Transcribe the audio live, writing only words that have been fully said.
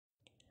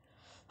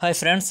Hi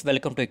friends,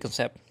 welcome to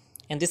eConcept.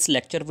 In this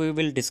lecture, we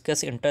will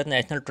discuss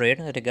international trade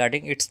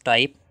regarding its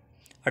type,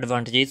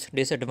 advantages,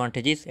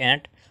 disadvantages,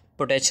 and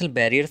potential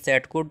barriers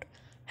that could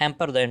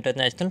hamper the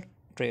international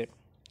trade.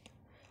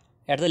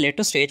 At the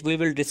later stage, we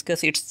will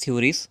discuss its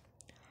theories.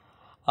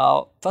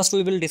 First,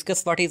 we will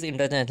discuss what is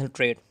international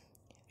trade.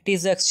 It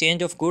is the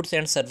exchange of goods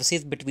and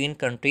services between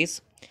countries,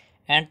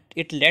 and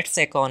it lets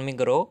the economy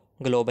grow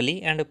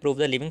globally and improve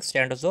the living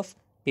standards of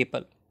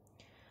people.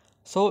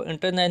 So,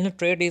 international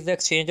trade is the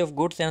exchange of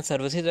goods and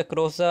services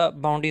across the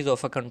boundaries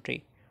of a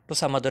country to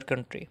some other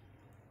country.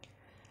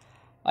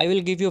 I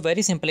will give you a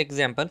very simple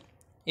example.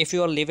 If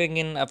you are living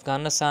in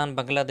Afghanistan,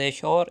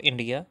 Bangladesh, or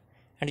India,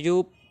 and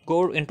you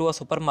go into a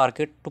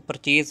supermarket to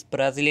purchase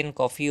Brazilian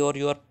coffee or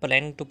you are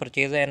planning to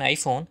purchase an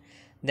iPhone,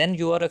 then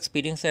you are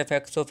experiencing the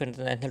effects of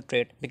international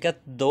trade because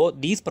though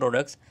these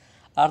products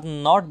are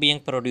not being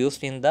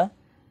produced in the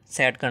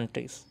said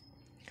countries.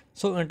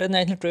 So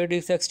international trade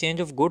is the exchange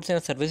of goods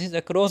and services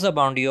across the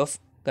boundary of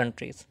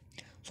countries.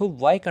 So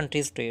why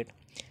countries trade?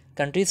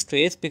 Countries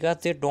trade because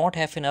they don't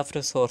have enough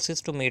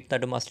resources to meet the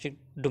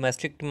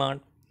domestic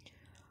demand.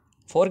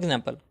 For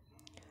example,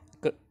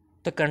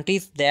 the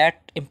countries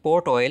that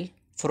import oil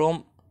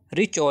from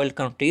rich oil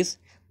countries,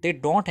 they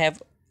don't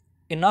have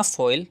enough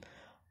oil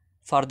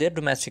for their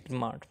domestic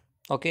demand.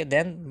 Okay,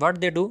 then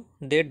what they do?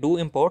 They do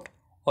import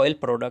oil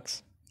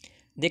products.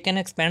 They can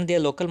expand their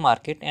local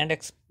market and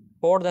export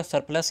the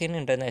surplus in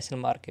international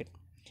market.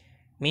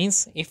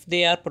 Means if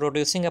they are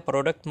producing a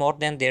product more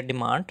than their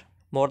demand,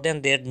 more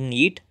than their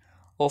need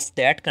of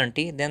that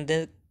country, then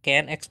they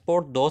can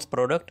export those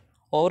product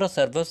or a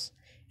service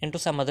into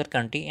some other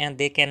country and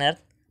they can earn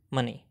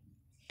money.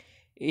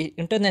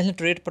 International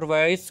trade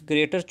provides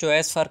greater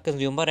choice for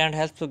consumer and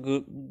helps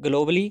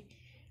globally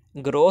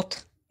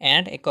growth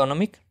and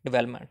economic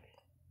development.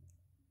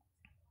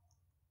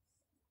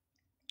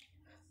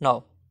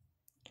 Now,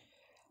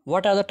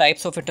 what are the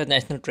types of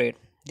international trade?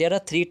 There are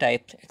three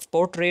types: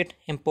 export trade,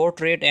 import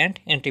trade, and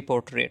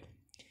interport trade.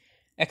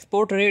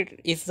 Export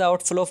trade is the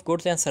outflow of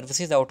goods and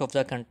services out of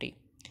the country.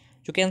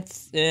 You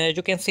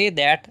can say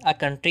that a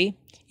country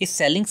is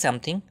selling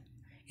something,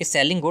 is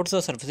selling goods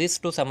or services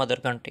to some other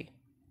country.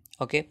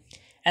 Okay,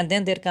 and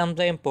then there comes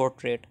the import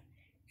trade.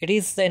 It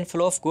is the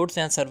inflow of goods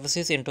and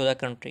services into the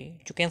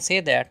country. You can say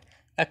that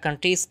a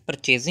country is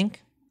purchasing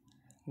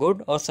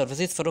good or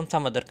services from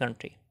some other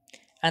country.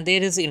 And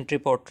there is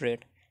interport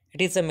trade. It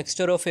is a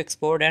mixture of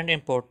export and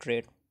import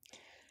trade.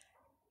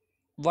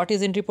 What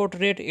is interport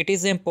trade? It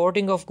is the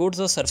importing of goods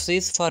or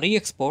services for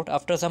re-export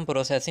after some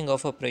processing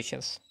of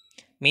operations.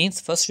 Means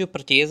first you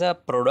purchase a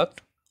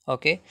product,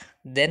 okay,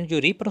 then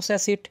you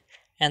reprocess it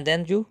and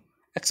then you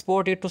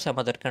export it to some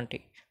other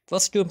country.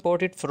 First you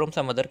import it from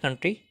some other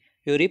country,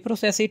 you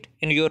reprocess it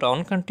in your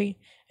own country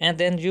and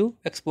then you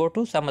export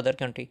to some other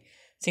country.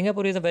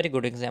 Singapore is a very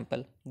good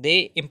example.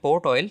 They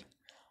import oil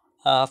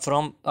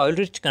from oil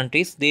rich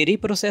countries, they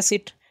reprocess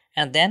it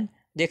and then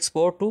they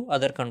export to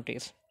other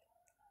countries.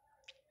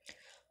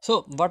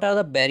 So, what are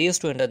the barriers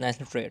to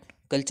international trade?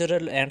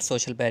 Cultural and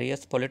social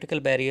barriers, political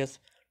barriers,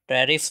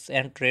 tariffs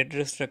and trade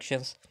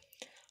restrictions,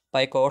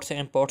 boycotts,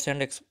 imports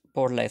and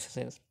export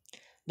licenses.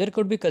 There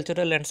could be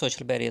cultural and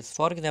social barriers.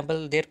 For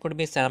example, there could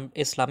be some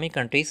Islamic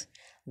countries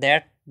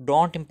that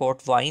don't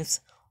import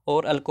wines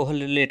or alcohol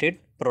related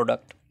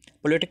product.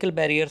 Political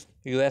barriers,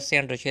 USA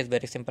and Russia is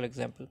very simple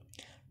example.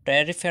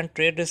 Tariff and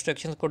trade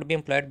restrictions could be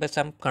employed by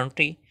some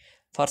country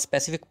for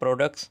specific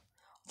products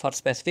for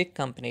specific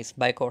companies.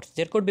 Boycotts.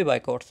 There could be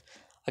boycotts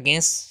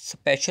against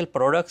special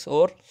products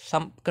or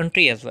some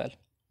country as well.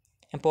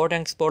 Import and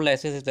export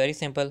license is very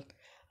simple.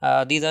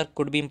 These are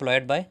could be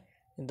employed by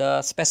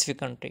the specific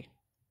country.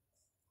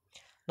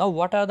 Now,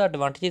 what are the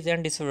advantages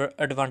and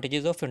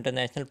disadvantages of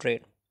international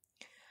trade?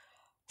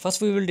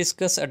 First, we will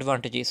discuss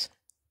advantages.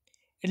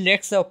 It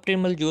lets the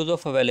optimal use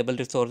of available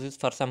resources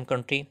for some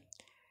country.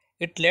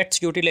 It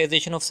lets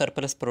utilization of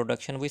surplus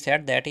production. We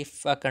said that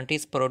if a country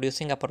is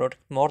producing a product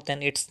more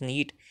than its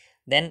need,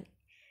 then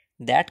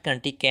that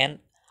country can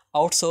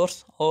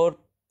outsource or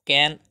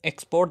can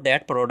export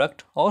that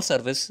product or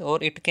service,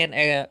 or it can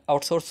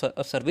outsource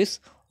a service,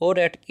 or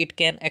it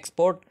can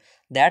export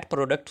that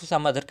product to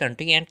some other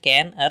country and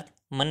can earn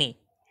money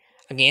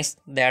against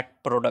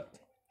that product.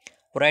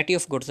 Variety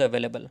of goods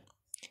available.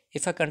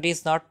 If a country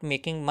is not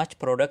making much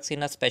products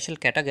in a special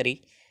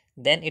category,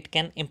 then it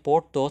can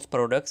import those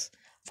products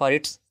for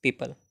its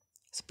people.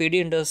 Speedy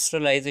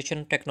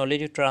industrialization,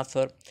 technology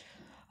transfer.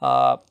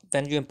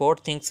 When you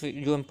import things,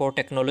 you import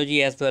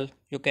technology as well.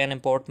 You can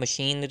import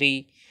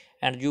machinery,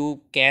 and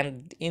you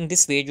can, in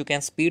this way, you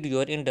can speed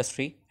your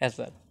industry as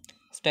well.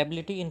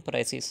 Stability in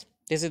prices.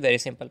 This is very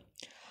simple.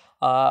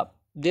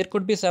 There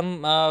could be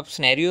some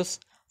scenarios.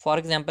 For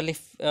example,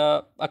 if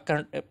a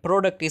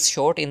product is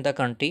short in the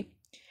country,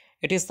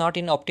 it is not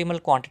in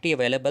optimal quantity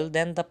available,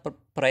 then the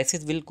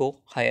prices will go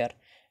higher.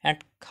 And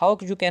how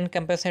you can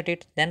compensate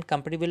it? Then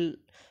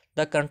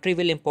the country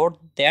will import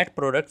that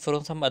product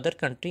from some other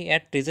country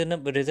at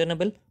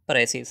reasonable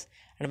prices,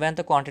 and when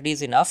the quantity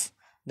is enough,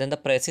 then the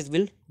prices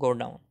will go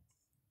down.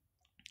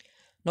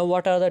 Now,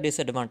 what are the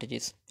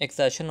disadvantages?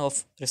 Exertion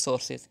of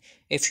resources.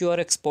 If you are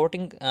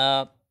exporting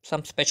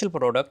some special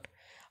product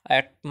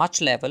at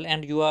much level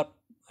and you are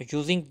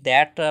using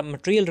that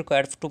material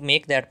required to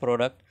make that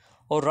product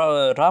or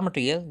raw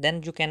material,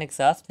 then you can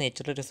exhaust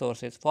natural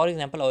resources. For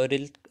example,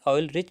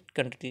 oil rich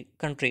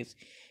countries,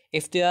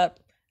 if they are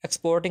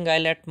exporting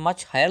oil at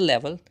much higher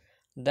level,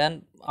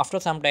 then after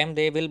some time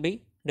they will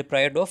be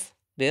deprived of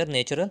their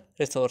natural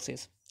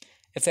resources.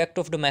 Effect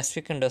of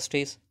domestic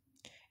industries.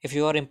 If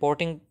you are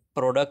importing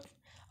product,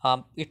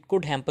 it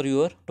could hamper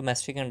your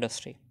domestic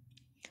industry.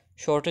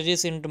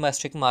 Shortages in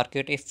domestic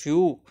market. If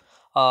you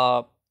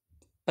uh,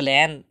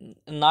 plan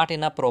not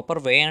in a proper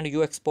way and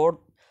you export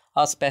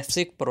a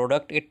specific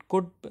product, it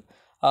could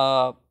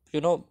uh,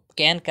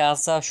 can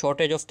cause a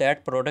shortage of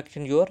that product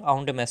in your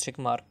own domestic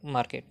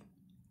market.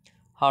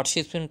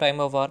 Hardships in time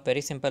of war,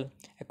 very simple: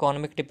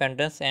 economic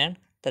dependence and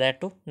threat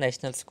to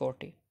national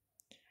security.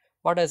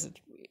 What does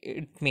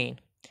it mean?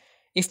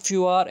 If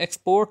you are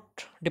export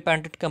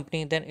dependent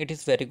company, then it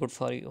is very good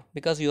for you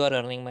because you are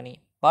earning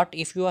money. But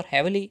if you are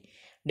heavily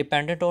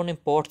dependent on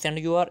imports and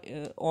you are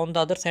on the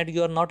other side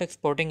you are not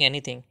exporting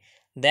anything,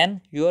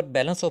 then your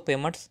balance of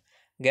payments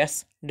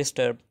gets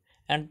disturbed,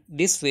 and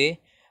this way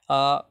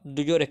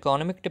your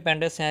economic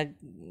dependence and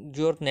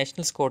your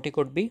national security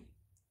could be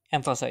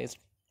emphasized.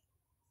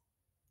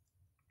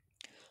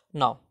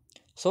 Now,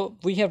 so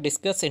we have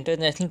discussed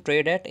international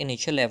trade at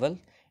initial level.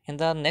 In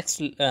the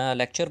next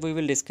lecture, we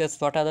will discuss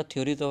what are the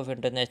theories of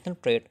international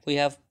trade. We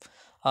have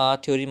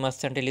theory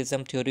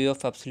mercantilism, theory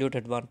of absolute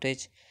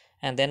advantage,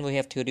 and then we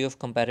have theory of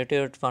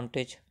comparative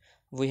advantage.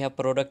 We have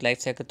product life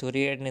cycle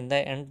theory, and in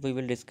the end, we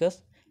will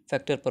discuss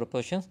factor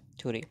proportion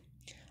theory.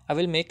 I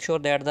will make sure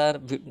that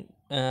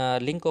the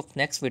link of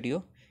next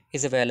video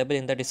is available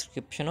in the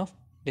description of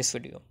this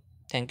video.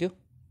 Thank you.